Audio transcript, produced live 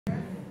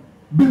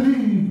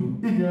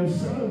Believe in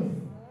yourself.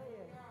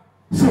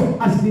 So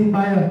as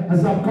Nehemiah,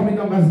 as I'm coming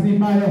up, as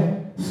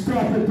Nehemiah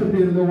started to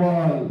build the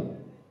wall,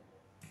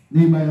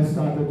 Nehemiah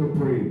started to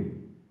pray.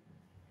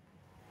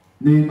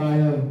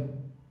 Nehemiah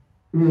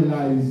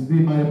realized,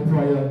 Nehemiah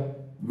prayer,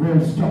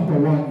 verse chapter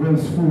 1,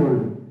 verse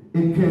 4,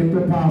 it came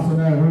to pass when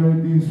I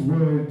heard these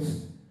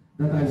words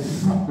that I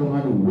sat down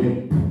and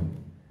wept,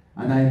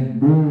 and I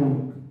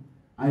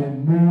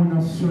mourned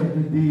on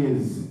certain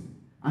days,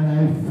 and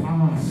I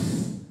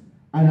fast,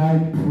 and I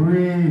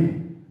pray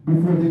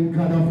before the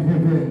God of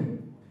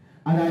heaven,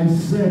 and I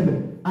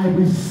said, I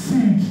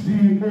beseech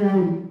thee,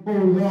 O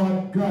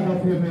Lord God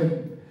of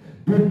heaven,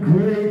 the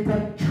great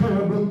and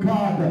terrible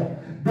God,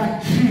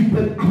 that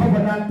keepeth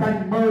covenant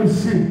and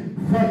mercy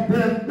for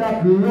them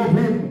that love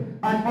him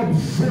and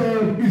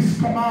observe his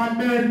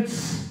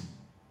commandments.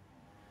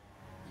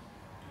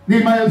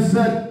 Nehemiah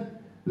said,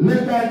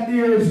 let thine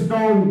ears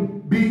now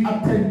be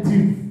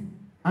attentive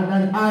and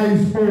thine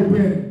eyes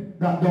open,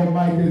 that thou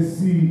mightest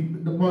see,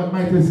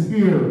 mightest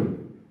hear.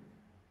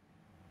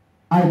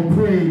 I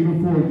pray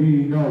before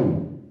thee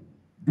now,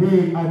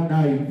 day and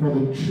night, for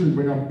the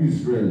children of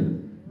Israel,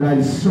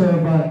 thy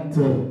servant,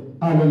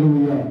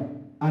 hallelujah,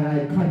 and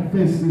I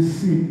confess the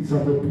sins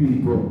of the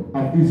people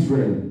of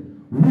Israel,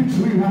 which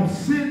we have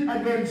sinned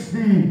against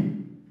thee.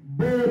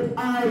 Both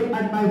I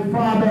and my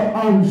father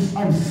house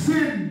have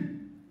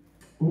sinned.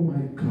 Oh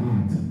my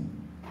God.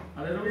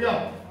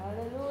 Hallelujah.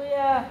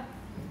 Hallelujah.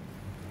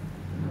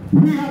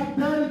 We have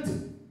dealt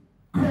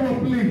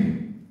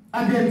corruptly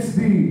against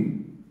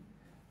thee,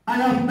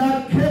 and have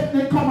not kept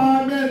the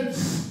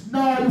commandments,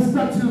 nor the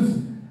statutes,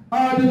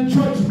 or the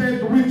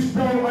judgment which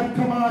thou hast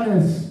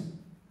commandest.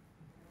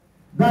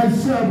 Thy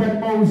servant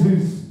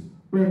Moses,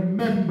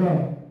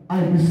 remember,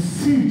 I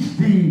beseech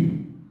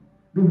thee,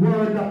 the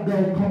word that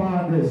thou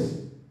commandest,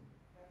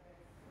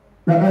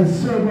 that thy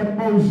servant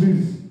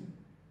Moses,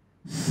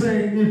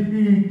 saying, if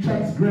ye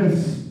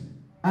transgress,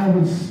 I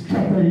will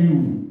scatter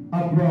you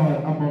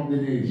abroad among the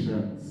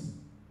nations.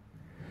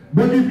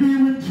 But if ye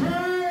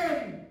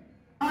return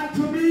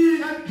unto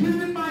me and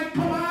keep my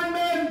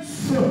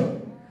commandments,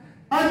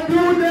 and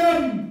do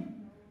them,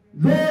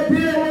 though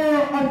they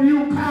were of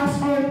you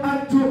cast out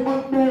unto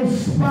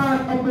utmost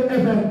part of the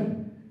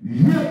heaven,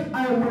 yet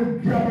I will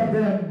gather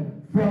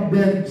them from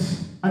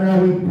thence, and I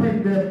will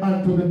bring them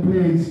unto the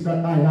place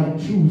that I have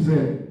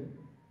chosen,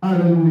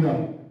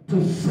 hallelujah,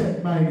 to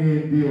set my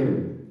name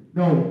there.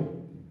 Now,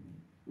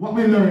 what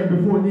we learned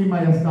before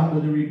Nehemiah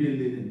started the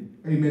rebuilding,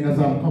 amen, as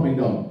I'm coming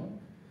down,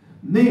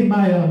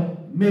 Nehemiah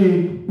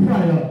made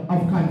prayer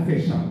of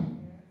confession.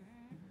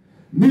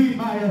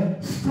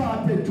 Nehemiah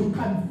started to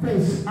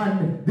confess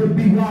on the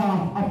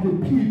behalf of the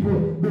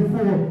people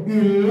before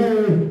he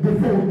laid the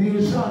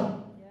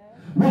foundation.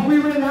 What we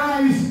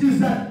realize is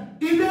that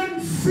hidden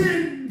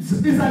sins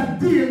is a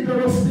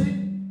dangerous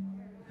thing.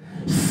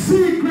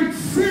 Secret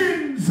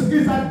sins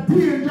is a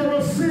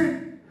dangerous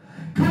sin.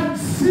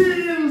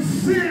 Concealed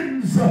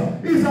sins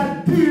is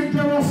a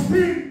dangerous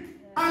thing.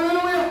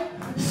 Hallelujah.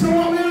 So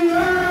what we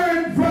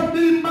learn from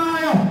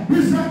Nehemiah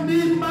is that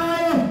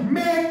Nehemiah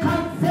made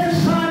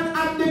confession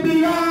on the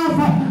behalf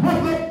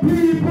of the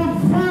people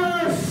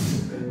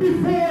first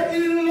before he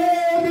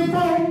laid the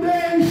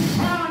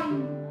foundation.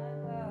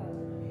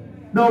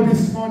 Now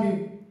this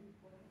morning,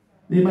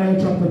 Nehemiah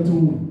chapter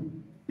 2,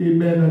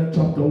 amen, and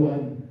chapter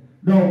 1.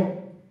 Now,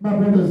 my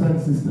brothers and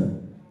sisters,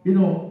 you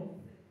know,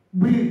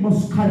 we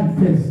must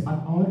confess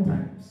at all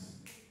times.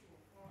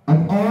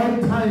 At all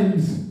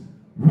times,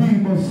 we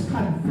must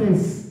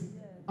confess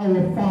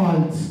our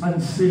faults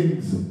and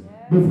sins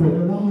before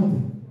the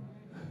Lord.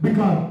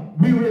 Because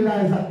we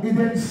realize that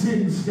hidden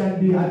sins can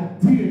be a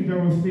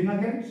dangerous thing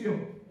against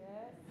you.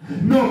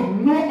 No,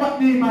 know what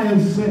Nehemiah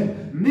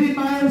said.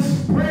 Nehemiah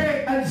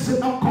prayed and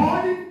said,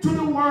 according to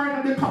the word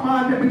and the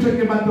commandment which I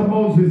gave unto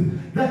Moses,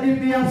 that if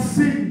they have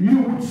sinned, you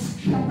would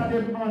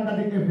scatter them under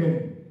the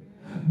heaven.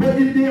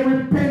 But if they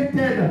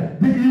repented,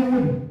 then you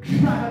would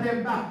gather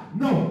them back.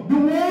 No, the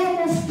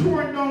wall was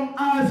torn down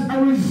as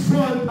a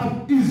result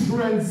of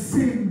Israel's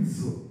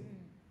sins.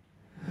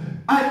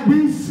 And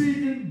we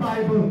see in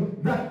Bible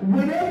that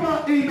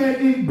whenever, amen,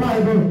 in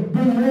Bible,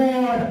 the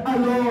Lord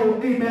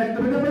allow,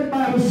 amen, whenever in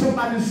Bible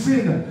somebody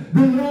sin,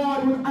 the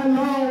Lord would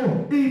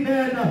allow,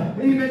 amen,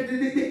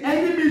 the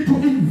enemy to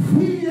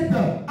invade,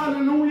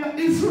 hallelujah,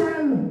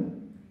 Israel.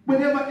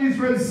 Whenever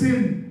Israel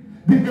sinned,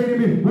 the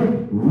enemy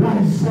will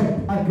rise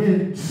up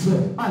against,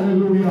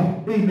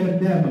 hallelujah,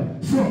 amen,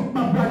 them. So,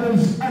 my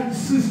brothers and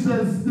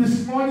sisters,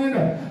 this morning,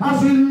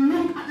 as we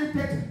look at the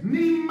text,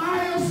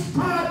 Nehemiah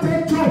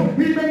started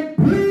to even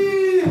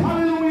plead,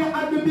 hallelujah,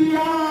 on the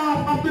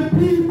behalf of the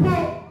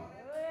people.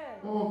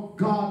 Oh,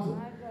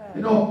 God.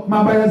 You know,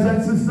 my brothers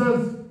and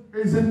sisters,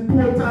 it's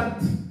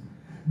important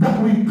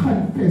that we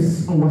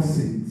confess our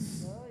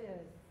sins.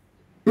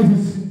 It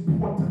is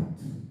important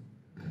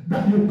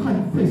that you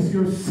confess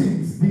your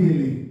sins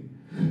daily.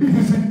 It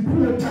is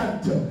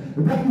important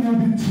that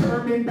you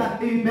determine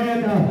that,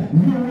 amen,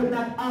 you will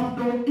not have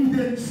no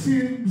hidden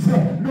sins,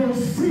 no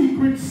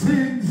secret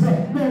sins,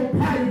 no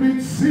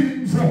private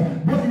sins,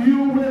 but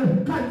you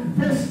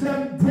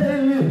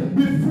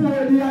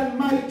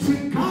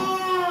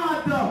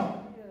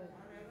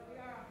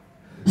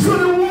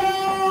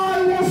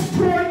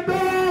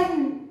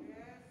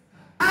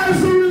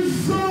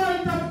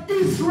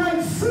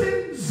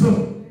Nehemiah's sins,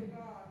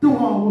 the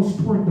wall was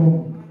torn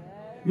down.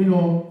 You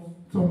know,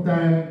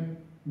 sometimes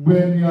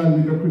when you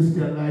live a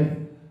Christian life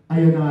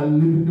and you're not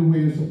living the way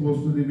you're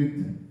supposed to live it,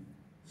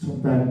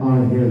 sometimes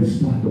all hell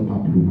start to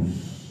pop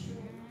loose.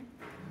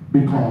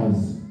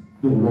 Because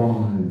the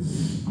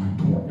walls are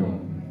torn down.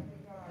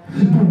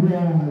 The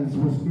walls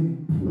was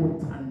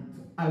important,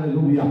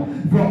 hallelujah,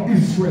 for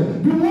Israel.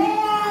 The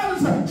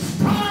walls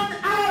stand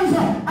as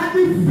a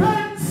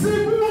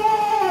defensive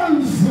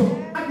walls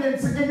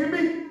against the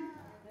enemy.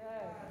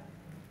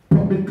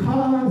 But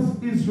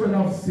because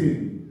Israel have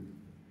sinned,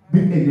 the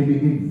enemy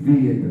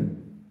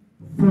invaded.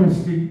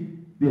 First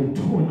thing, they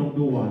torn up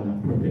the wall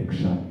of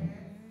protection.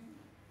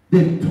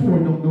 They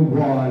torn up the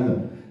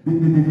wall, the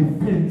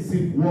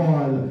defensive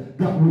wall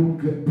that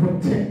would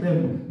protect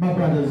them, my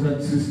brothers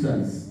and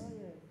sisters.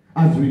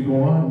 As we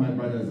go on, my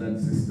brothers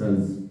and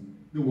sisters,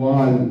 the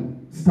wall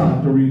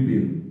start to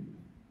rebuild.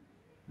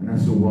 And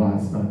as the wall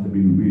start to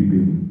be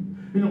rebuilt,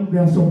 you know,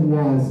 there are some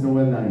walls in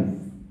our life.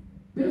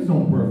 There's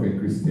no perfect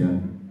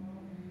Christian.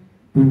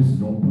 There is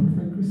no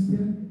perfect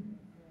Christian.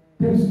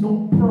 There is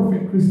no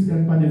perfect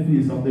Christian on the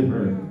face of the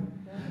earth.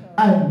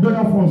 And none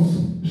of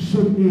us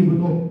should be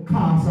able to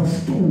cast a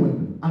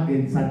stone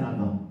against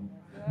another.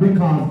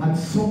 Because at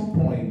some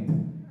point,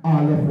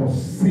 all of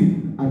us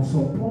sin at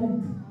some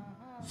point.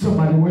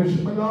 Somebody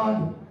worship the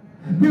Lord.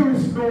 There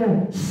is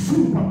no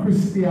super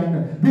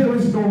Christian. There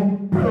is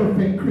no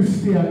perfect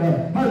Christian.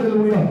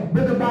 Hallelujah.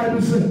 But the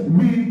Bible says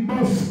we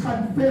must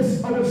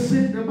confess our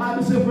sin. The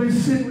Bible says if we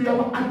sin, we have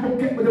an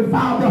advocate with the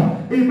Father,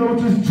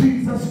 which is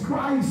Jesus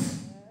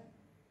Christ.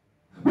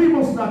 We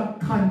must not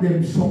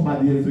condemn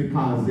somebody else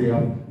because they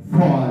have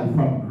fallen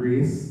from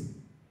grace.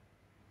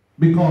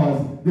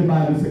 Because the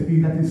Bible says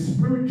he that is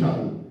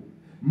spiritual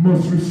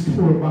must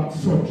restore back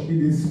such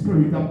in the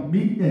spirit of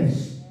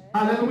meekness.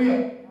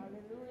 Hallelujah.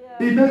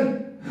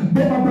 Amen.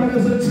 But my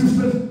brothers and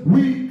sisters,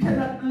 we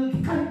cannot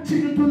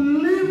continue to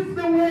live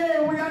the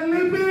way we are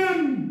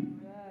living.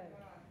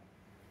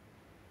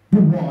 The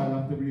wall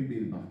have to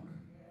rebuild back.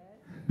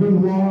 The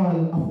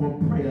wall of our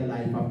prayer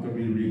life have to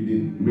be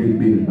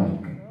rebuild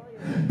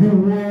back. The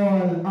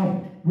wall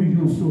of we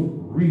used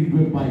to read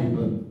the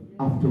Bible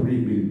have to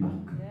rebuild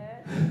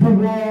back. The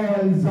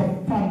walls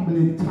of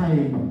family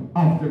time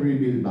have to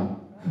rebuild back.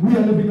 We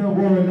are living in a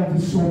world that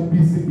is so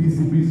busy.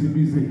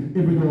 If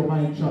you don't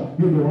mind, you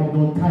don't have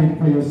no time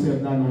for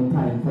yourself, no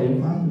time for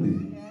your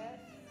family.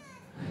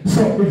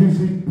 So it is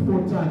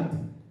important,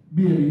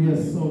 baby,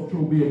 yes, so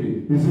true,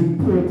 baby. It's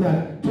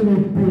important to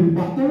rebuild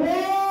back the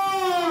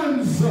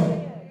walls.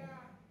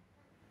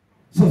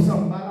 So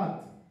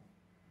Sanballat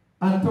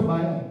and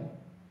Tobiah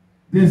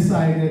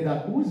decided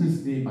that who is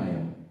this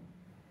Nehemiah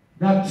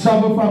that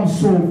traveled from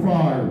so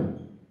far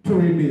to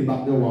rebuild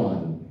back the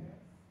wall?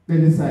 They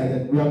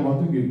decided we are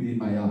going to give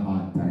Nehemiah a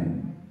hard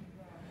time.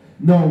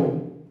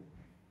 Now,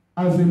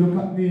 as we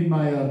look at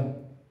Nehemiah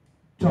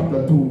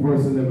chapter 2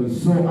 verse 11,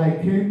 so I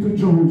came to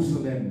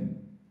Jerusalem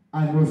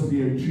and was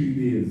there 3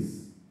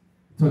 days.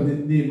 So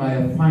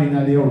Nehemiah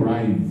finally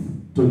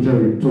arrived to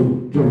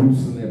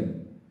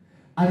Jerusalem.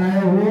 And I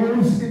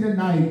arose in the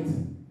night,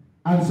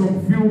 and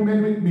some few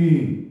men with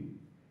me.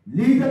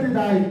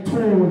 Neither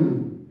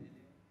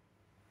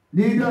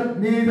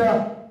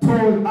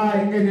told I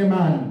any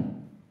man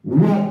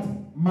what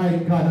my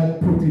God had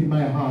put in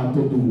my heart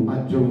to do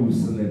at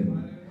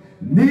Jerusalem.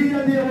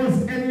 Neither there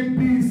was any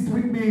beast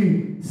with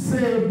me,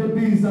 save the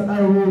beast that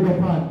I rode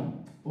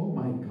upon. Oh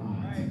my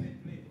God.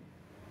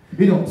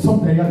 You know,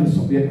 sometimes you do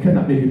something you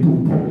cannot make it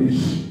too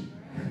publish.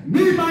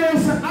 Nehemiah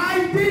said,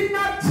 I did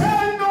not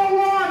tell no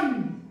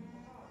one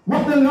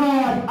what the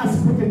Lord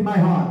has put in my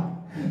heart.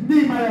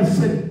 Nehemiah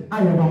said,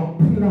 I have a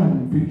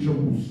plan for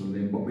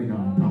Jerusalem, but we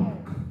not talk.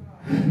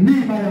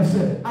 Nehemiah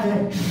said, I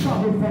have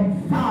traveled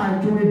from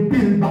far to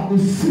rebuild back the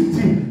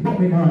city, but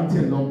we not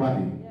tell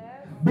nobody.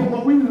 But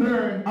what we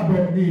learn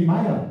about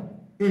Nehemiah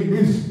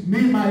is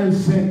Nehemiah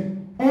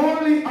said,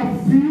 only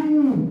a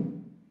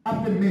few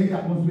of the men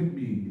that was with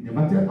me. You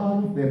never tell all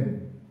of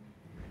them.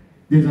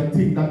 There's a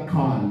thing that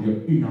called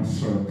your inner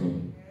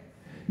circle.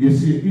 You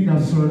see, inner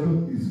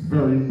circle is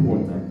very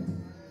important.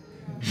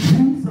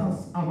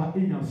 Jesus have an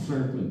inner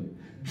circle.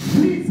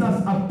 Jesus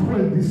had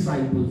 12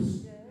 disciples.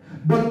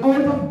 But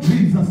out of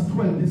Jesus'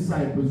 12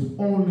 disciples,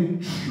 only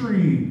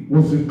 3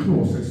 was the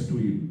closest to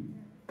him.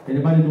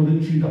 Anybody know the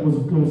 3 that was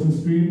the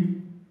closest to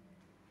him?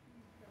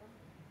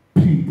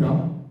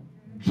 Peter,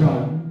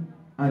 John,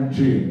 and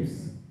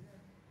James.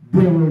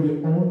 They were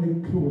the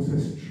only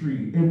closest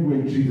 3.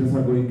 Everywhere Jesus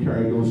are going to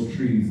carry those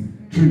 3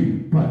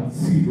 but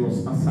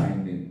serious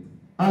assignment.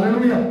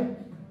 Hallelujah.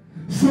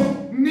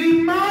 So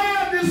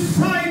Nehemiah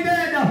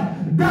decided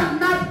that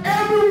not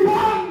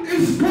everyone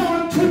is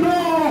going to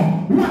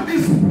know what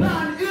his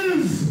plan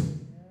is.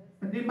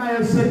 And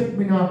Nehemiah said,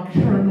 me not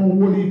carry no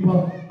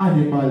whole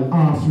animal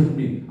ass with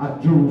me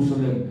at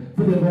Jerusalem.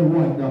 For them to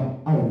wonder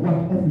what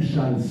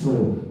officials saw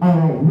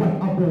or what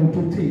about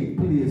to take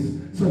place.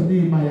 So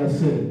Nehemiah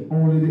said,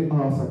 only the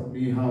ass that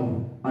we have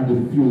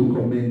and the fuel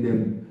commend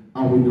them,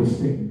 and we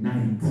just take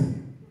night.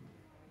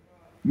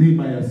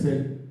 Nehemiah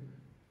said,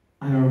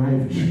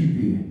 3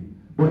 days.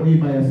 But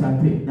Nehemiah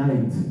said, take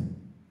night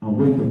and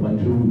went up at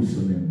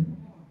Jerusalem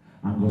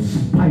and go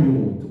spy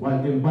out while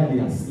everybody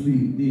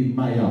asleep.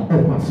 Nehemiah up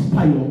and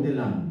spy out the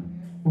land.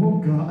 Oh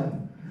God.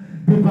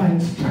 Divine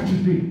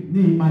strategy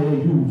Nehemiah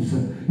used.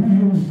 He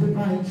used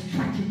divine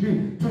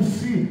strategy to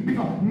see,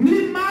 because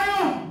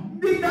Nehemiah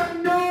did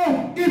not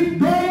know if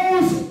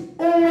those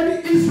or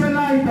the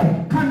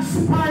Israelites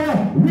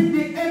conspire with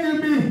the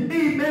enemy,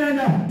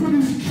 amen, to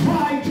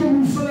destroy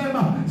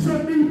Jerusalem.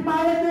 So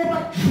Nehemiah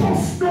never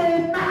trust no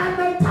man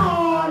at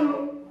all.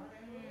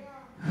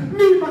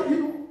 Nehemiah, you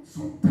know,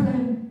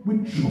 sometimes we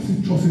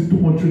trust too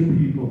much with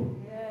people.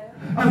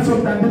 And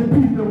sometimes the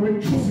people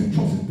will trust it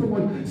too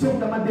much.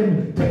 Sometimes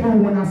them take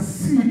on a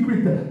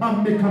secret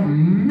and make a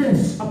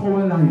mess of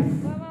our life.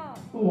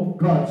 Oh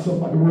God,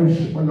 somebody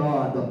worship the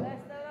Lord.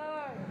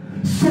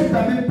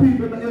 Sometimes the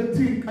people that you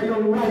think are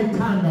your right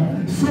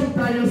hand.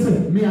 Sometimes you say,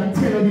 may I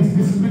tell you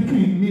this is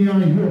between me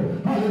and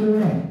you.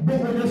 Hallelujah. But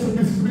when you say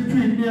this is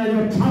between me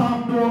and you,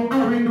 Tom, no,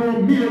 Harry,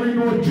 no, Mary,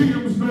 no,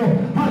 James, no.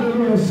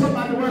 Hallelujah.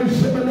 Somebody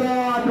worship the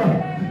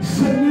Lord.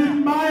 So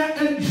Nehemiah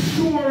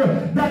ensure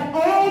that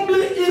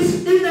only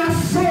his inner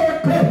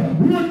circle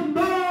would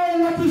know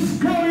what is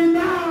going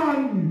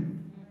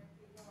on.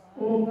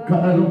 Oh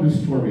God, I love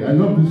this story. I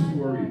love this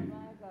story.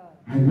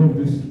 I love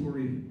this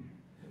story.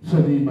 So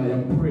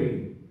Nehemiah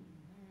prayed.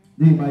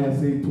 Nehemiah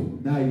said he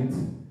took night.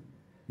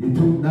 He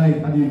took night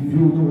and he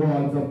viewed the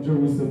walls of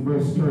Jerusalem.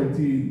 Verse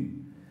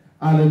 13.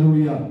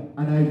 Hallelujah.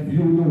 And I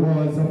viewed the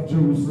walls of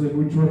Jerusalem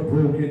which were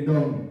broken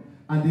down,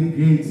 and the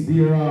gates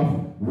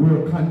thereof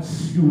were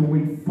consumed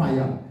with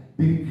fire.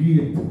 The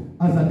gate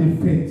as a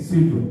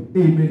defensive,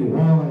 amen,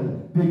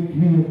 wall. The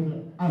gate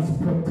as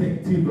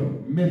protective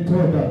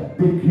method.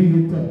 The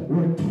gate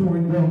were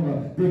torn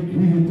down. The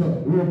gate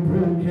were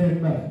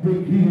broken. The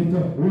gate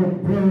were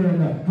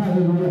burned.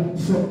 Hallelujah.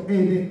 So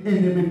any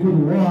enemy could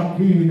walk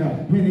in.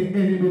 Any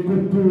enemy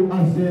could do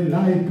as they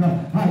like.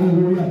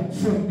 Hallelujah.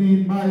 So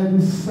Nehemiah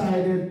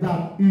decided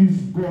that he's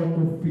going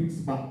to fix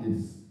back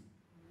this.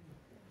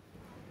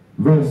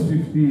 Verse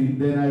 15,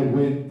 then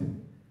went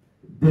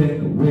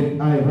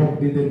I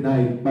up in the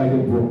night by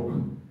the brook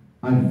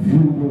and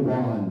viewed the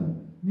wall.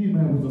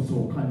 Nehemiah was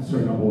also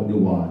concerned about the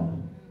wall.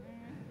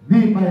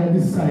 Nehemiah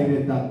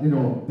decided that,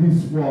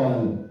 this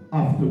wall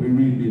have to be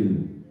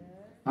rebuilt.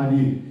 And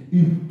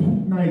he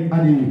took night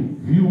and he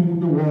viewed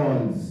the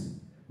walls.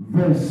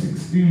 Verse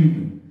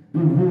 16, the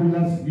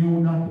rulers knew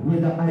not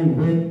whether I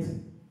went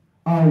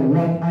or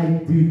what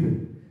I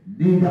did.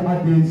 Neither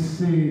had they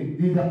said,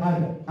 neither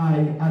had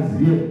I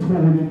as yet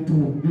told it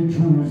to the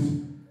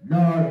Jews,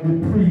 nor the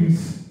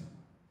priests,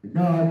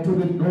 nor to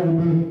the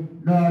noble,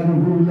 nor the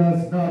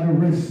rulers, nor the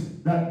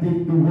rest that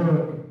did the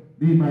work.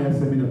 Nehemiah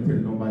said, "Me not tell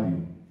nobody."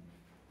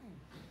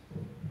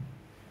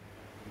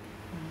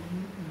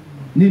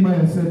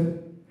 Nehemiah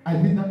said, I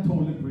did not tell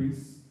the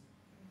priests,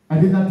 I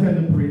did not tell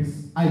the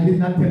priests, I did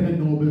not tell the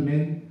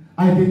noblemen,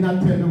 I did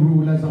not tell the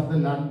rulers of the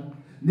land.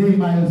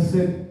 Nehemiah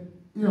said,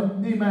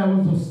 Nehemiah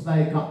was just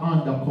like an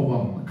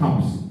undercover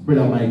cops,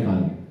 Brother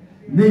Michael.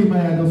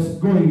 Nehemiah just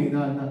going in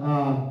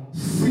and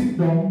sit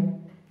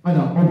down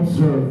and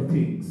observe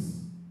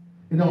things.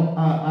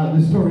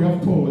 The story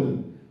I've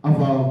told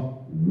of a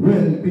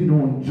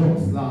well-known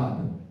jokes lad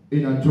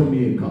in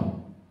Jamaica.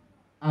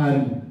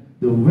 And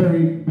the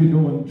very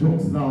renowned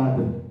jokes lad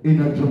in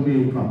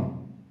Jamaica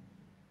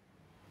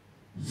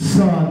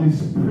saw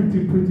this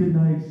pretty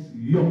nice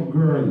young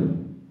girl.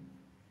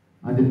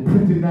 And the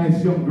pretty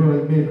nice young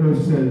girl make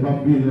herself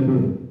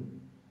available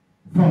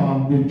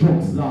for the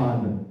jokes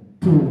lad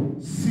to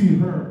see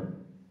her.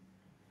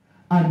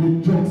 And the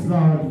jokes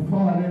lad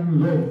fall in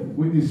love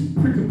with this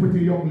pretty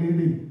young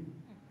lady.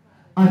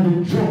 And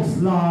the jokes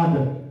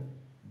lad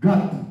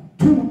got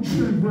 2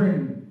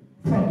 children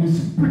from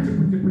this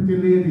pretty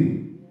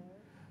lady.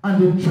 And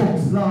the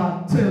jokes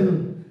lad tell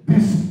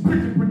this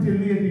pretty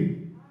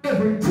lady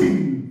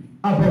everything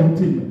about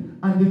him.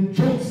 And the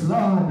jokes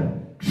lad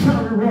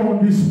carry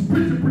around this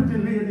pretty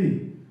lady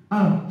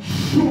and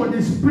show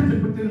this pretty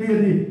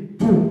lady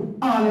to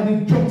all of the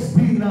drug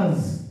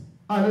dealers.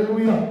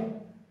 Hallelujah.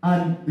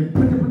 And the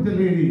pretty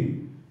lady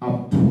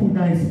have 2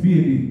 nice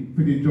babies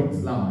for the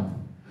drugs lord.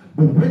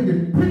 But when the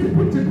pretty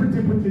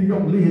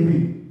young lady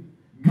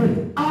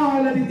get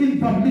all of the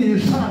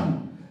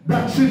information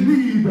that she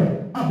need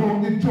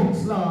about the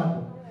drugs lord,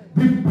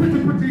 the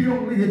pretty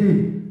young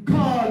lady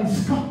call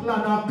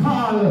Scotland or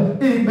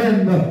call,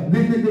 amen, the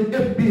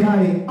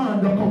FBI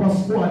undercover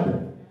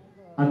squad,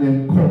 and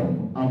then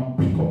come and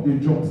pick up the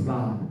drugs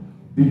lord.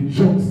 The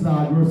drugs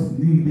lord was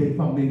needed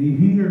for many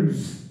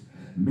years.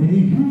 Many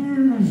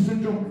years the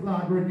drugs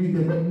lord were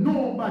needed, but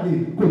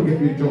nobody could get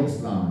the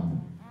drugs lord.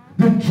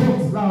 The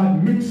drugs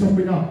lord mix up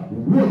in a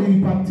whole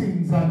heap of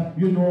things,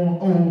 and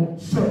how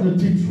certain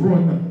things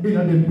run in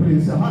a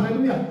place.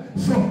 Hallelujah.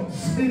 So,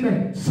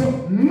 amen.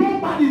 So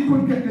nobody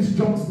could get this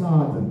drugs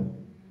lord.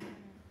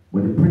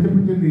 But the pretty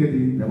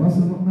lady, there was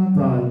nothing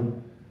at all.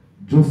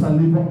 Just a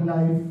live up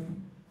life,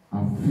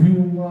 a few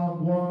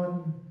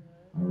one,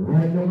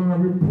 write down a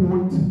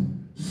report.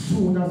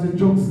 Soon as the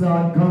drugs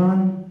lord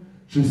gone,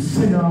 She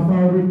send off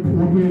her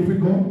report where we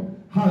go.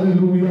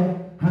 Hallelujah.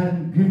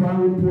 And give her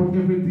report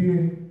every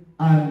day.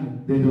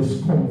 And they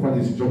just come for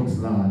this drugs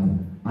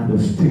land and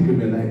just take him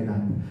like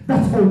that.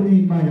 That's how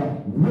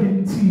Nehemiah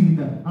went in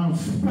and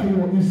spy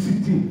out the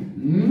city.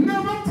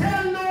 Never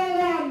tell no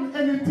one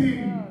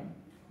anything.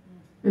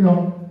 You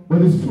know, but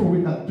the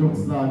story with that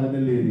drugs land and the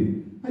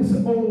lady. I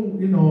said, oh,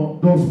 you know,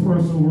 those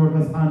persons who work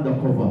as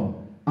undercover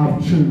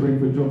have children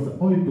for drugs.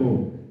 Oh, you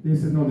go. They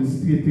said, no, the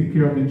state take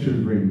care of the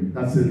children.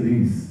 That's the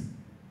least.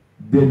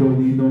 They don't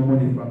need no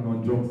money from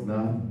no drugs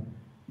land.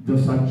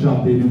 Just a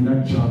job, they do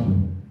that job.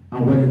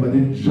 And whatever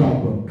the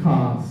job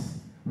costs,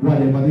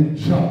 whatever the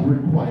job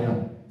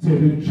requires. So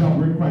if the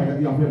job requires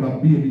that you have to have a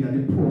baby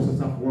in the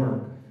process of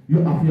work, you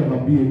have to have a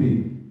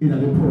baby in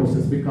the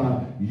process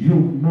because you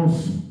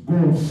must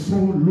go so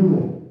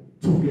low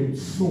to get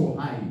so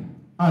high.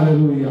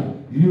 Hallelujah.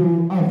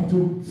 You have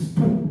to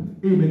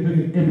stoop even to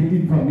get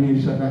every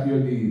information that you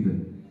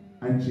need.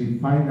 And she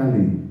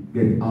finally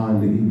get all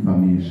the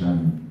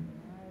information.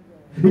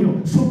 You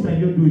know, sometimes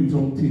you're doing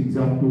some things,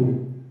 you have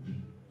to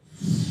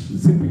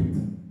zip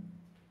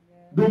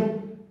it.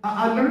 Though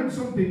I learned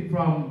something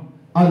from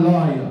a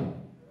lawyer.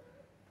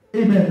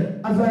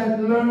 Amen. As I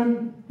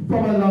learned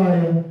from a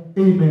lawyer,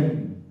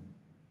 amen.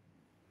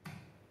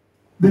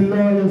 The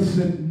lawyer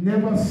said,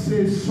 never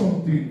say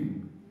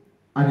something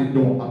and it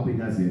don't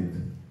happen as it.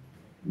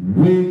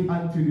 Wait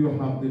until you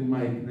have the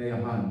mic in your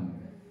hand.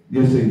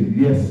 You say,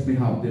 yes, we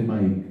have the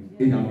mic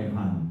in your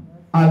hand.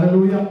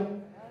 Hallelujah.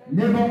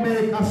 Never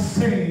make a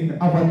saying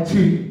of a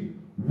thing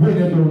when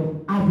you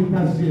don't have it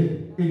as yet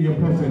in your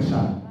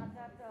possession.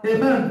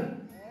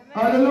 Amen.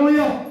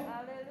 Hallelujah.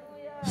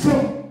 Hallelujah.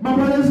 So, my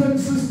brothers and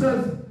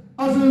sisters,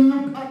 as we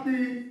look at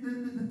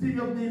the thing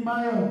of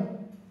Nehemiah,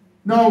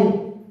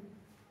 now,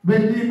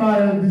 when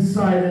Nehemiah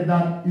decided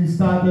that he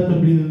started to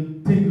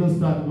build, things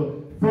started to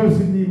go.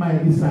 First,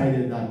 Nehemiah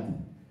decided that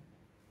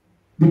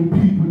the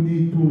people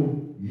need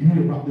to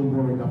hear about the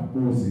word of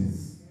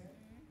Moses.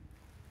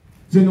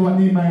 So you know what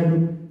Nehemiah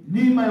did?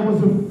 Nehemiah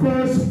was the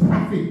first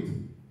prophet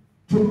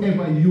to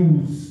ever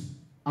use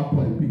a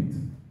pulpit.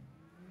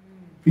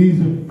 He's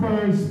the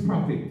first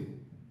prophet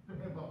to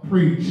ever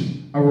preach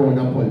around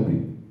a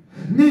pulpit.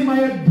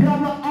 Nehemiah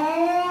gathered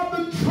all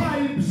the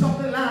tribes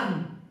of the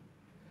land.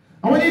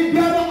 And when he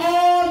gathered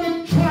all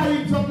the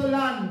tribes of the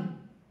land,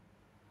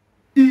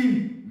 he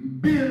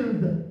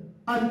built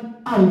an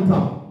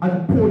altar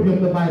and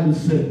podium, the Bible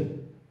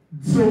said,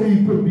 so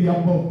he could be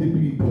above the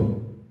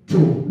people to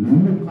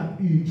look at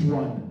each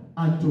one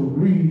and to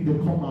read the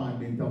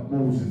commandment of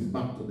Moses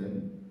back to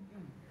them.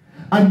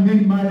 And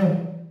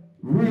Nehemiah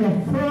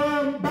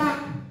reaffirmed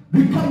back the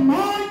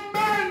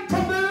commandment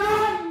of the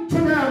land to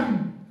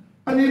them.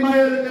 And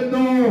Nehemiah let them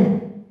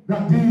know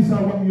that these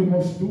are what you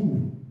must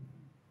do.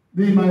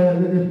 Nehemiah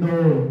let them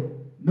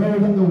know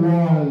that the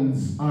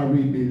walls are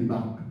rebuilt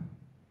back.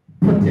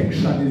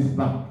 Protection is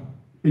back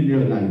in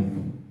your life.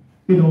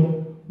 You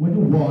know, when the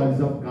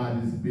walls of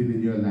God is built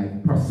in your life,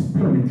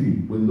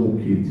 prosperity will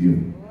locate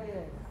you.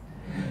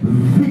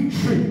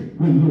 Victory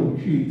will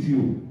locate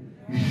you.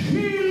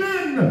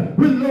 Healing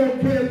will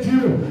locate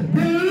you.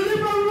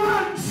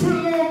 Deliverance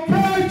will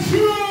locate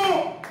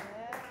you.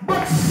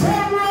 But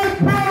several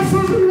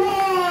persons'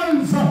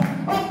 walls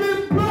have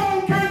been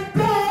broken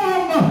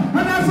down.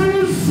 And as a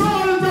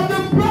result of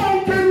the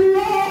broken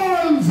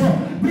walls,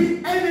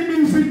 the enemy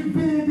is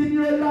invading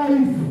your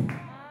life.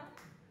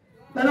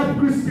 That of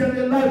Christian,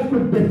 their life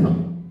could better.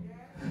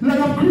 Like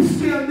a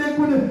Christian, they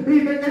could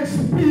even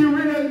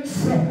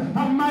experience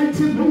a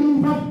mighty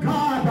move of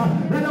God.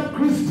 Like a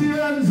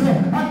Christians,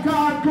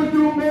 God could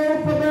do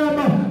more for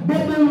them.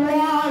 But the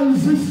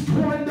walls is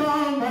torn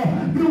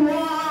down. The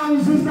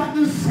walls is not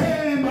the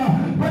same.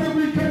 But if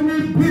we can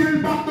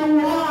rebuild back the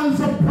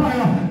walls of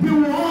prayer, the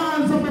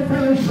walls of the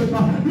fellowship,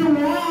 the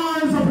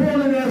walls of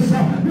holiness,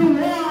 the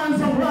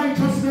walls of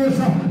righteousness,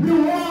 the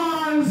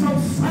walls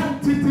of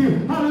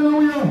sanctity.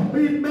 Hallelujah.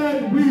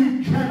 Amen.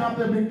 We can have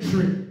the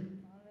victory.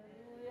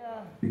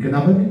 We can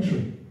have a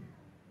victory.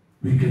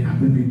 We can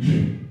have a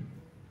victory.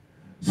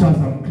 So as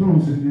I'm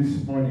closing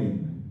this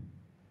morning,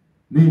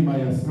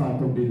 Nehemiah started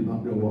to build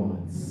up the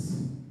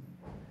walls.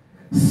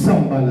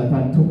 Sanballat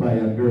and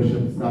Tobiah and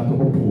Gershom start to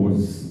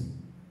oppose.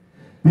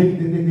 They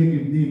give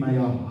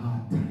Nehemiah a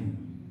hard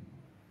time.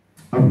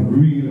 A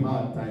real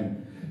hard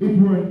time. It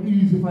weren't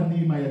easy for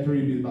Nehemiah to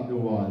rebuild back the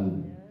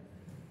wall.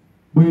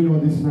 But you know,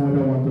 this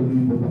morning I want to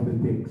leave out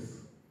of the text.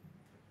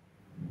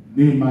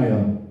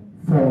 Nehemiah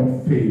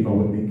found favor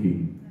with the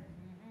king.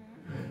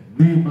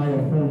 Nehemiah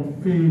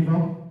found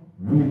favor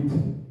with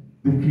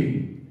the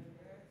king.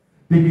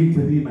 The king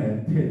said,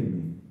 Nehemiah,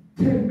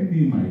 tell me,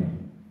 Nehemiah,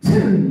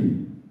 tell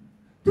me.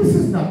 This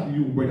is not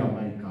you, Brother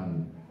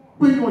Michael.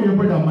 We know your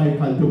Brother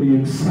Michael to be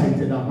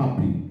excited and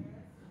happy.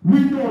 We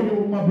know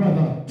you, my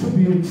brother, to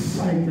be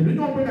excited. We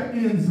know Brother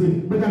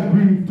Ainsley, Brother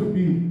Grief to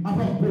be of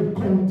a good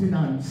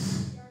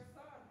countenance.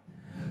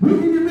 We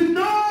even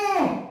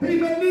know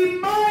even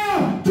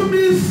Nehemiah to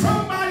be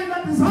somebody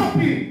that is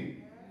happy.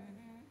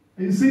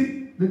 And you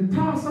see, the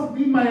task of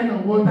Nehemiah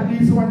was that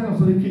he's one of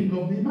the king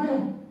of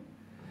Nehemiah.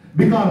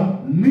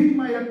 Because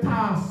Nehemiah's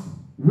task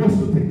was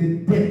to take the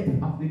debt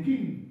of the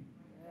king.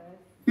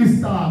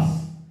 His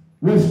task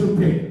was to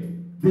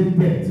take the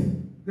debt.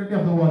 Let me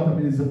have the water,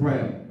 Minister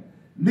Brian.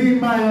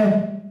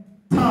 Nehemiah's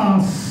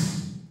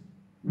task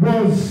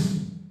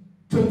was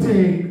to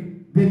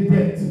take the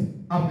debt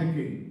of the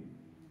king.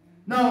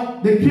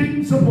 Now, the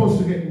king's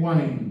supposed to get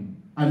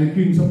wine and the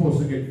king's supposed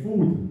to get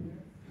food.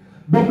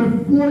 But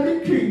before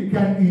the king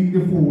can eat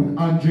the food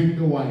and drink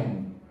the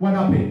wine, what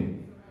happened?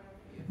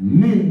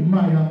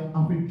 Nehemiah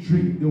have to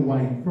drink the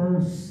wine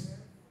first.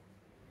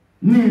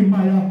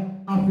 Nehemiah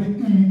have to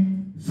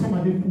eat some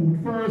of the food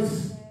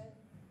first.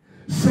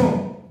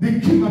 So the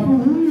king have to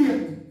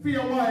wait for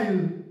a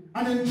while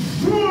and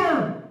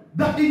ensure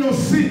that he don't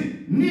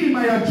see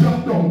Nehemiah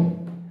drop down.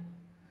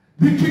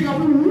 The king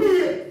have to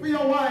wait for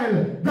a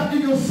while that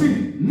he don't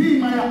see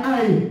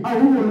Nehemiah eye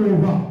roll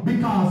over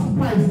because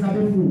poison of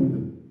the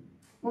food.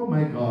 Oh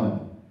my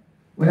God.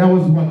 When I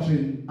was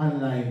watching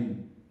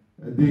online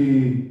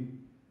the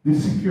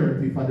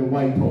security for the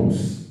White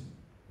House,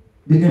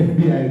 the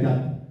FBI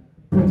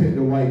that protect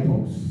the White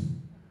House,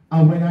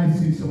 and when I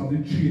see some of the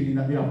training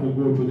that they have to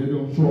go through, they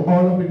don't show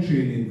all of the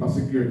training for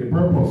security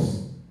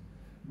purpose,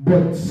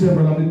 but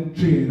several of the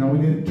training, and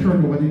when they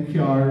turn over the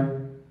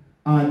car,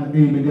 and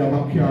amen, they have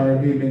a car,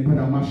 amen, put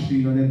a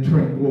machine, and then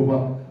turn it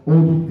over, how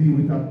to deal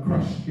with a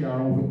crashed car,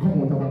 how to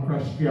come out of a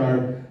crashed car,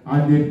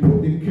 and they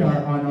put the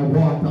car on the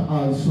water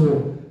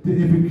also.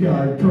 If the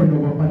car turn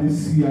over by the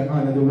sea and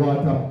under the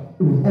water,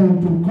 how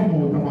to come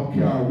out of a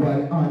car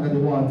while under the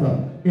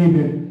water.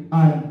 Amen.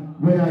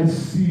 And when I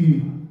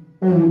see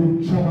all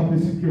the job of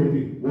the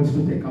security was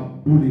to take a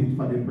bullet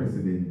for the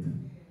president.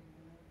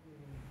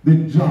 The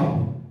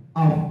job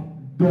of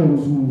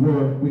those who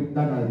work with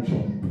Donald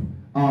Trump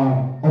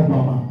or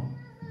Obama,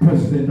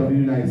 President of the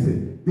United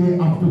States, they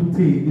have to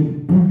take the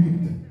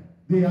bullet.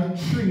 They are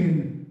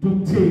trained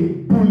to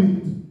take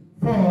bullet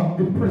for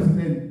the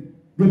president.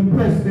 The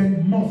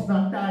president must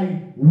not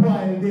die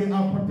while they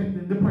are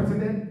protecting the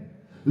president,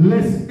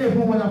 lest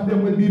every one of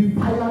them will be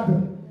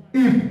fired.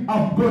 If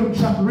a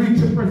gunshot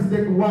reaches the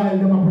president while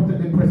they are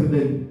protecting the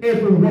president,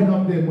 every one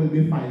of them will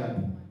be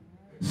fired.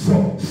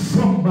 So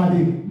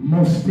somebody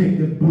must take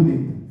the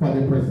bullet for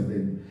the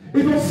president.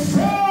 It was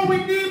so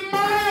with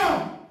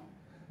Nehemiah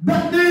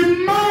that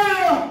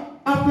Nehemiah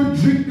have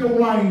to drink the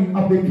wine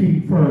of the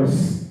king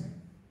first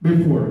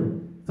before.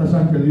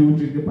 Sasha, you will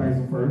drink the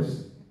poison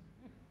first.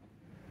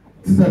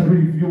 Sister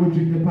Grief, you will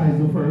drink the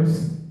poison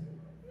first.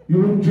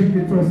 You will drink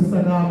it first,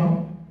 Sister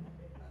Nama.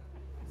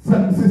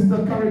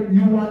 Sister Carrie,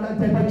 you want that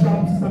type of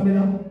job, Sister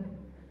Miller?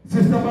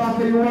 Sister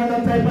Barker, you want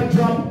that type of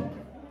job?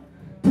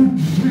 To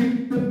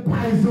drink the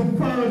poison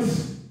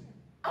first.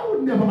 I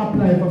would never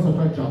apply for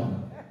such a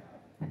job.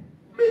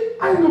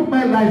 I love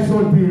my life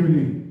so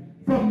dearly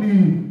for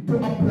me to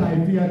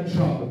apply for a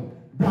job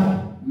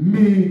that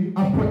me,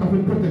 I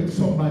will protect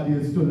somebody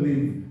else to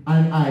live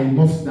and I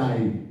must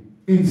die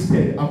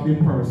instead of the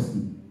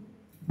person.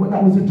 But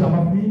that was the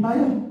job of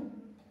Nehemiah.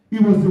 He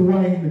was the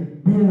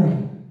wine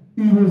bearer.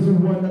 He was the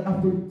one that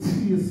had to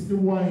taste the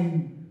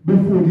wine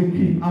before the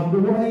king had the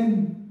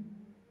wine.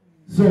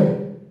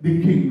 So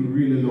the king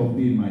really loved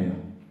Nehemiah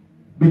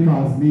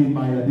because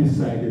Nehemiah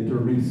decided to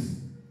risk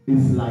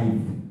his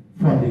life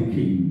for the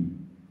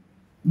king.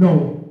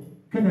 Now,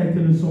 can I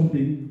tell you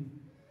something?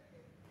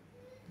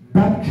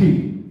 That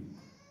king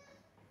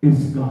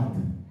is God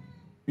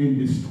in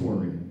this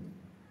story.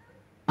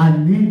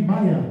 And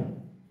Nehemiah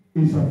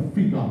is a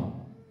figure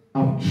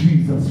of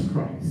Jesus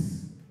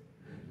Christ.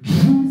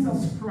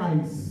 Jesus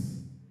Christ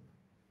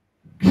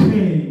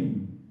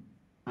came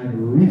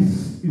and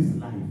risked his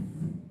life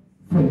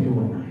for you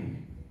and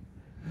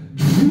I.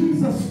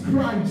 Jesus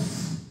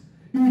Christ,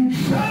 he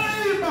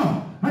came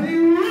and he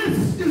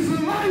risked his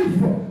life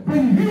for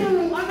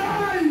you and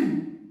I.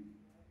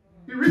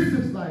 He risked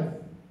his life.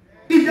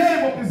 He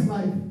gave up his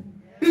life.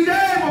 He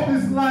gave up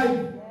his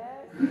life.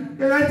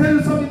 Can I tell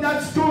you something?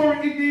 That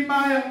story in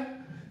Nehemiah,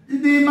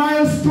 in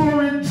Nehemiah's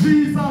story,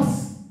 Jesus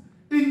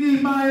in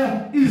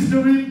Nehemiah is the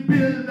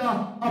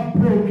rebuilder of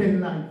broken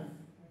life.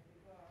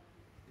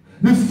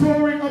 The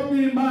story of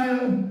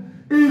Nehemiah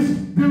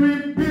is the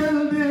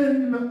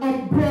rebuilding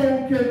of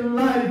broken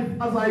life.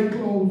 As I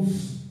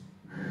close,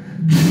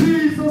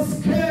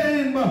 Jesus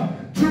came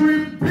to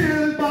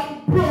rebuild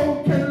that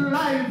broken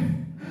life.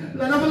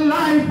 Another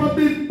life have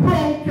been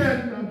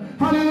broken.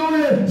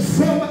 Hallelujah.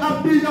 Some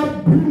have been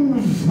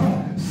abused.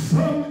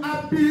 Some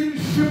have been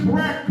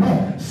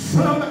shipwrecked.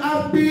 Some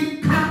have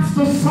been cast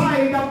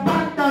aside,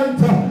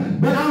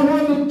 abandoned. But I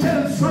want to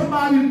tell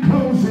somebody in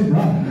closing,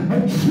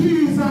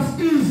 Jesus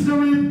is the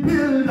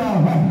rebuilder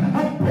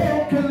of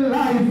broken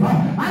life.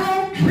 I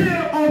don't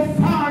care how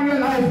far your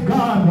life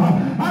gone.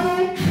 I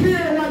don't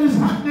care what is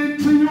happening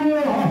to you.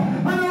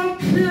 I don't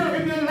care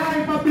if your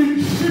life has been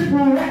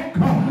shipwrecked.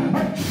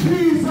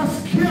 Jesus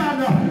can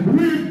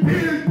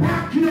rebuild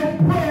back your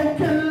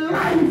broken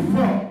life.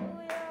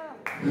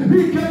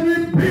 He can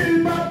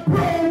rebuild a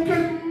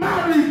broken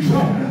marriage,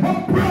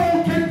 a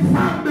broken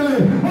family,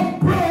 a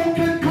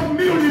broken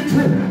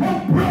community, a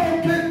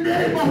broken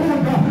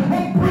neighborhood, a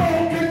broken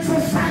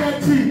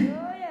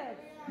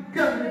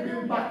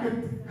back it.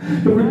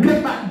 If we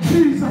get back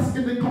Jesus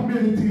in the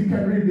community, it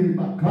can rebuild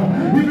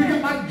back. If we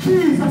get back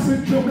Jesus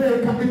in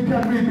Jamaica, it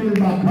can rebuild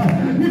back.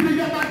 If we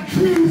get back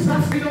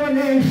Jesus in our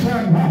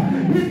nation,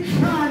 it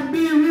can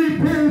be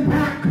rebuilt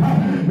back.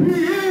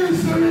 He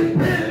is the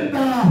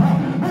rebuilder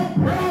of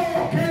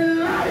broken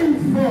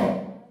life.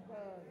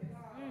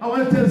 I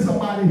want to tell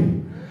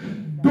somebody,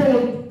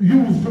 don't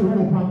use the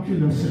rope and kill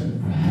yourself.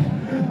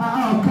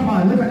 Come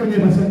on, look at your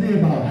neighbor and say,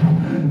 neighbor,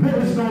 there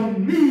is no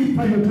need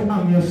for you to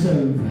harm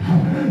yourself.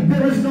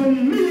 There is no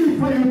need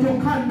for you to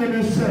condemn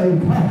yourself.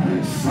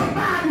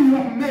 Somebody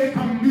will make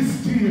a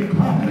mistake.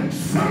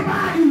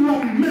 Somebody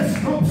will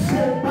mess up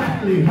so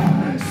badly.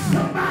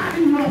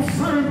 Somebody will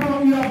serve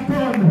what you have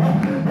done.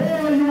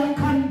 Oh, you are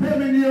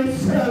condemning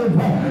yourself.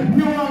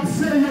 You are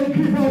saying you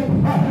give up.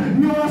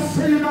 You are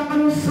saying you're not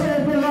going to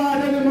serve the Lord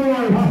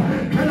anymore.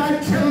 Can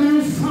I tell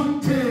you something?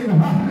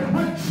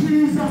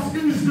 Jesus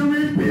is the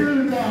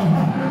rebuilder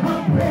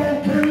of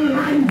broken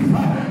life.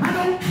 I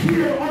don't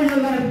care how your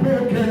life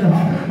broken.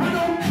 I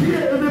don't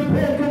care if it's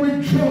broken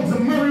with drugs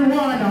and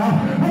marijuana.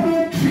 I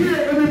don't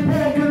care if it's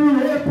broken with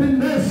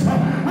rapiness. I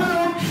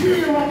don't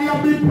care what you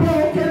have been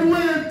broken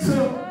with.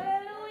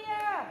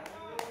 Hallelujah.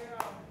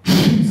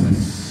 Jesus,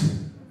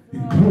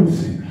 in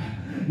closing,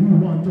 we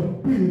want to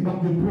build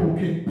up the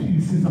broken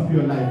pieces of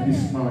your life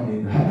this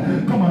morning.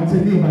 Come on,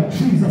 say, neighbor,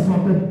 Jesus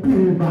wants to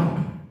build back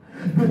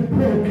the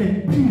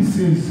broken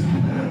pieces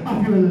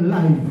of your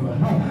life.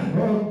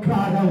 Oh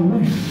God, I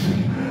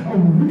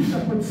wish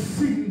I could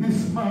sing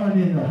this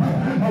morning.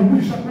 I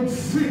wish I could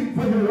sing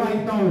for you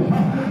right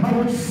now. I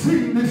would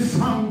sing this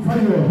song for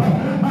you.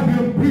 Have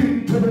you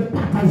been to the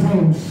potter's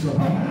house?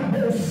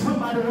 Oh,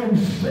 somebody will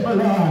say, Lord,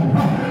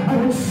 I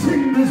would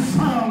sing this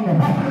song.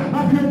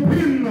 Have you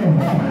been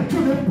to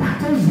the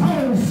potter's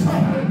house?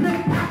 The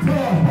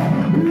potter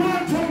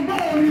want to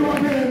mold you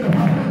again.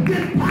 The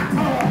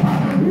potter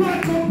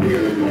want to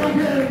build you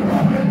again.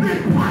 The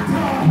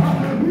potter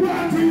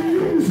want to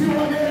use you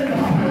again.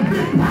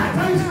 The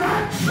potter is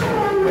not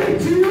true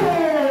with you.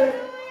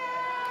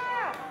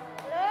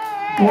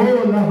 Oh,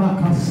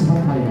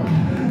 Lavakasataya.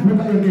 Look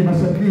at your neighbor,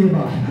 say,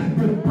 neighbor,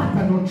 the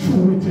potter not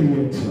true with you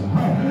yet.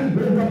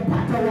 The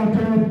potter want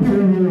to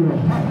rebuild you. Oh,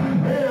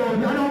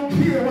 I don't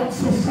care what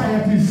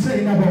society is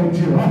saying about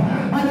you. I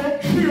don't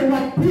care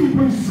what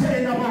people are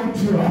saying about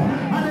you.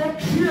 I don't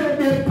care if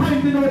they're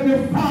pointing out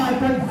your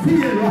fault and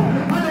fear. I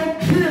don't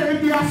care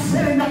if they are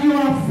saying that you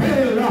are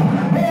failed.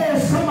 Oh,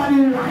 somebody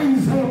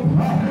rise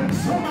up.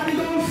 Somebody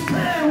don't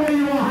stay where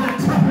you are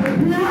at.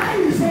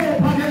 Rise up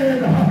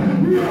again.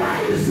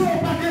 Rise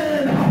up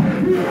again.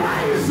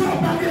 Rise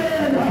up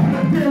again.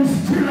 There's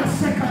still a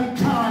second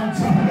chance.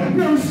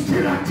 There's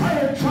still a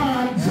third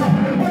chance.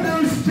 But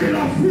there's still a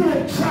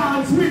fourth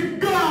chance with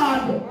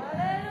God.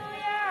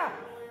 Hallelujah.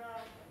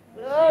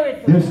 Glory.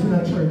 There's still a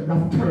third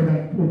and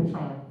fourth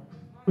chance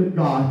with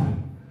God.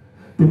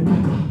 The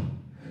potter.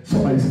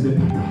 Somebody said the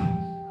potter.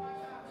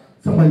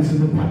 Somebody said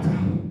the potter.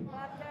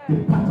 The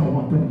potter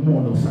want to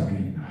mold us again.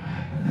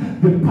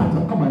 The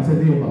potter, come on, say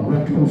neighbor,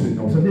 we're closing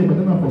now. Say neighbor,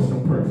 none of us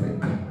are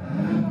perfect.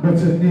 But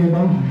say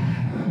neighbor,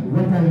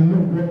 what I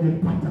love about the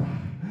potter,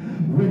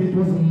 when it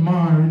was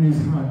marred in his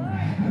hand,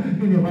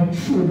 he never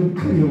showed the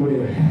clear way.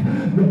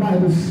 The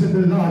Bible said the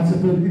Lord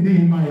said to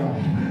Nehemiah,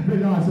 the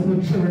Lord said to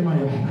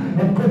Jeremiah,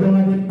 go down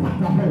at the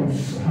potter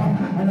house.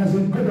 And as he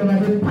go down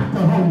at the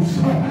potter house,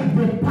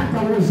 the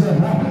potter was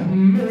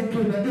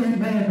making,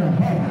 amen,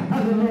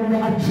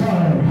 hallelujah, a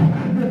jar.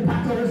 The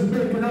potter was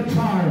making a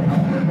jar.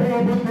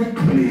 Oh, but the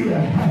clear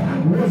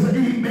was,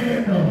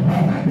 amen,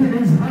 in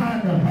his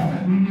hand,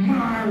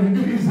 marred in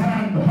his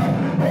hand.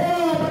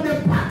 Oh, but the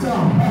potter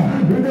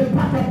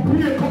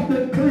break up the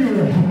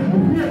clear,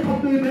 break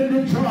up the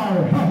jar,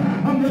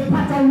 and the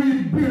potter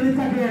rebuild it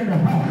again.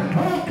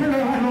 How can I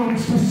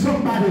announce to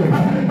somebody?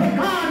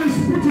 God is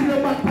putting you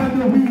back on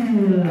the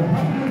wheel.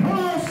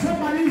 Oh,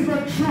 somebody is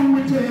not true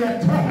with you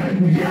yet.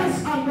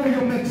 Yes, I know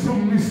you make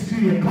some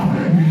mistake.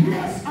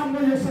 Yes, I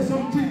know you say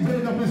some things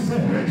you don't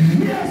say.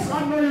 Yes, I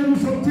know you do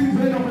some things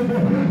you don't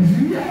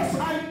do. Yes,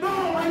 I know.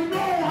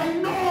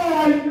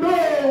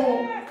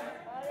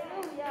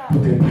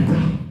 But the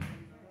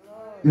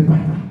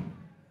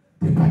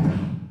potter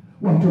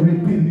want to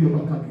rebuild you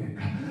back again.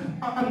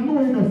 I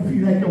know you don't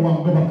feel like you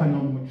want to go back on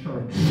your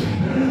church.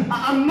 I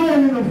know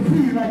you don't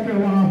feel like you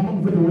want to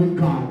move with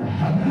God.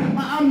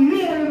 I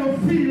know you don't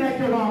feel like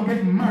you want to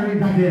get married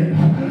again.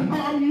 I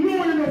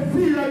know you don't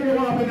feel like you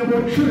want to have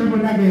about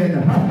children again.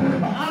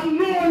 I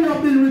know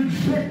you've been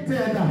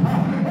rejected. I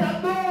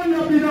know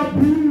you've been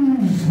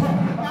abused.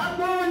 I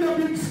know you've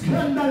been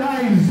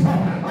scandalized. I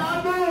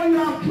know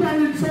you're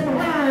carrying some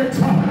hurt.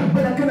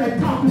 But can I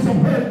talk to some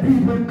hurt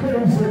people in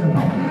closing?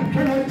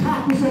 Can I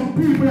talk to some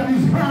people that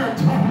is hurt?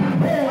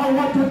 Oh, I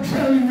want to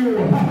tell you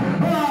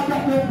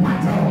that the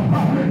potter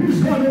is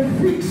going to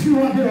fix you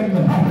again.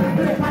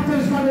 The potter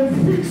is going to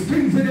fix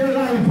things in your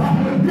life.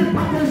 The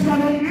potter is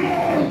going to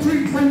mold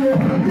things for you.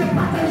 The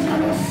potter is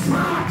going to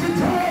sort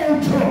it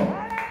out.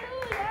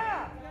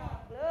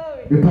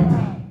 The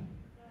potter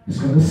is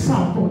going to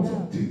sort out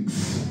some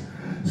things.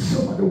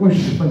 Somebody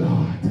worship the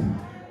Lord.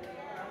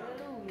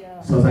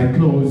 So as I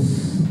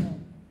close,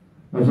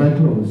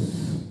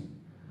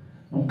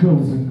 I'm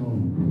closing now.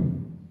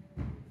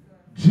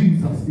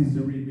 Jesus is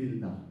the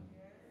rebuilder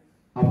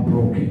of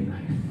broken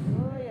life.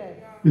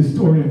 The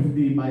story of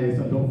Nehemiah is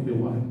a lovely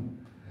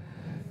one.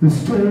 The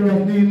story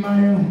of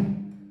Nehemiah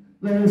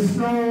let us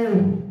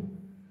know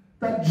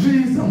that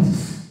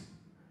Jesus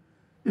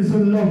is a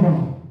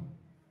lover.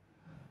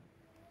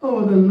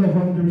 Oh, the lover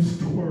and the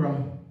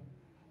restorer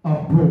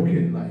of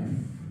broken life.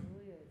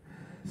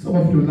 Some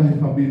of your life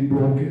have been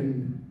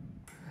broken.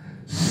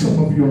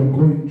 Some of you are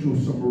going through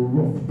some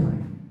rough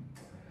time.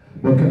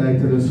 But can I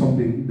tell you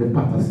something? The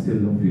Potter still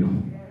loves you.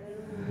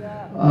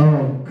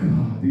 Oh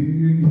God,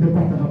 the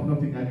Potter have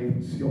nothing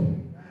against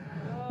you.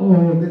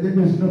 Oh,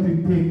 there's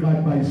nothing take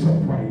God by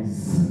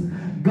surprise.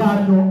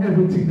 God knows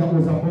everything that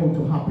was about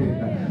to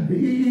happen.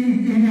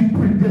 He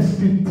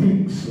predestined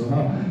things.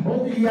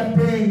 He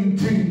ordained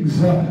things.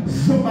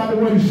 Somebody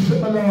worship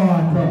the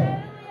Lord.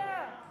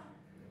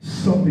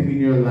 Something in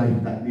your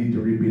life that needs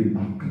to rebuild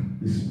back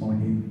this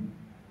morning.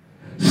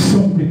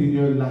 Something in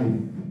your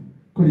life.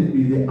 Could it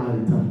be the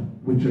altar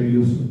which you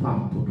used to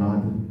talk to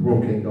God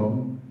broken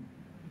down?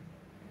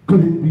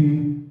 Could it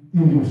be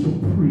you used to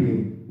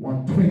pray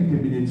 20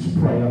 minutes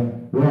prayer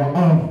or a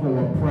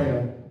half-hour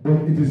prayer,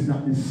 but it is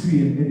not the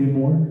same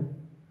anymore?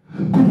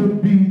 Could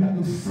it be that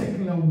the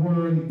secular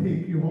world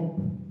take you up?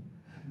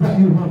 That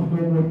you have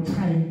no more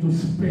time to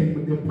spend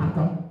with the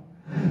Potter?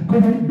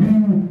 Could it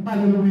be,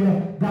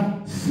 hallelujah,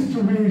 that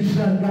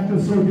situation that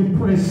you're so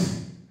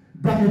depressed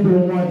that you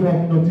don't want to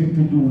have nothing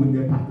to do with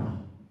the Potter?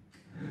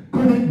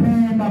 Could it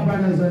be, my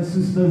brothers and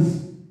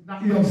sisters,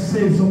 that you have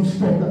said some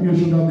stuff that you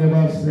should have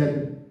never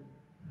said?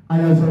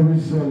 And as a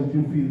result,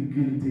 you feel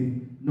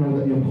guilty now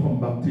that you come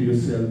back to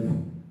yourself.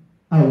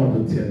 I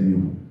want to tell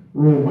you,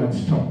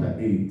 Romans chapter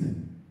 8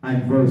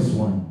 and verse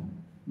 1.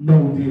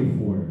 Now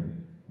therefore,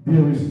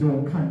 there is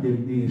no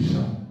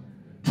condemnation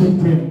to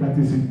them that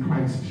is in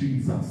Christ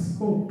Jesus.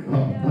 Oh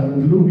God,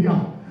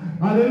 hallelujah.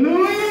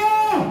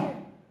 Hallelujah.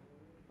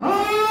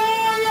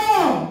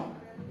 Hallelujah.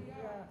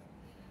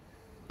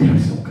 There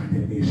is no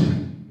condemnation.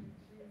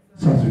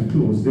 So as we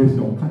close, there is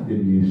no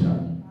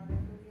condemnation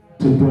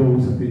to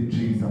those that in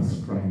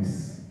Jesus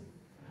Christ.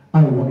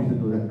 I want you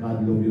to know that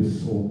God loves you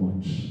so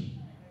much.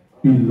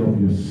 He loves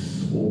you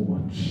so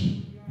much.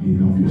 He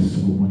loves you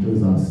so much.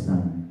 Let us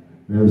stand.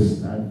 Let us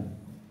stand.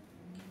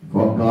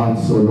 For God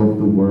so loved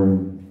the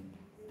world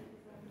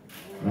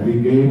that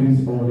he gave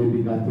his only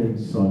begotten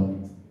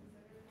Son,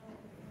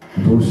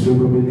 that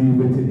whosoever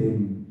believeth in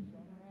him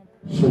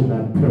should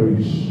not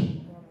perish,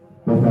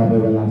 but have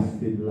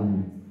everlasting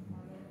life.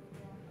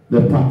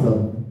 The Potter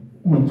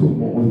want to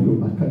mold you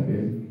back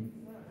again.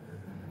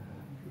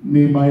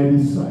 Nehemiah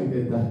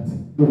decided that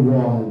the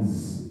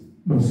walls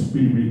must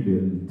be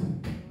rebuilt.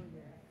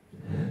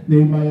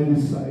 Nehemiah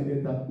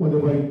decided that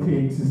whatever it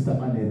takes, Sister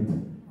Annette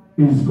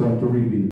is going to rebuild.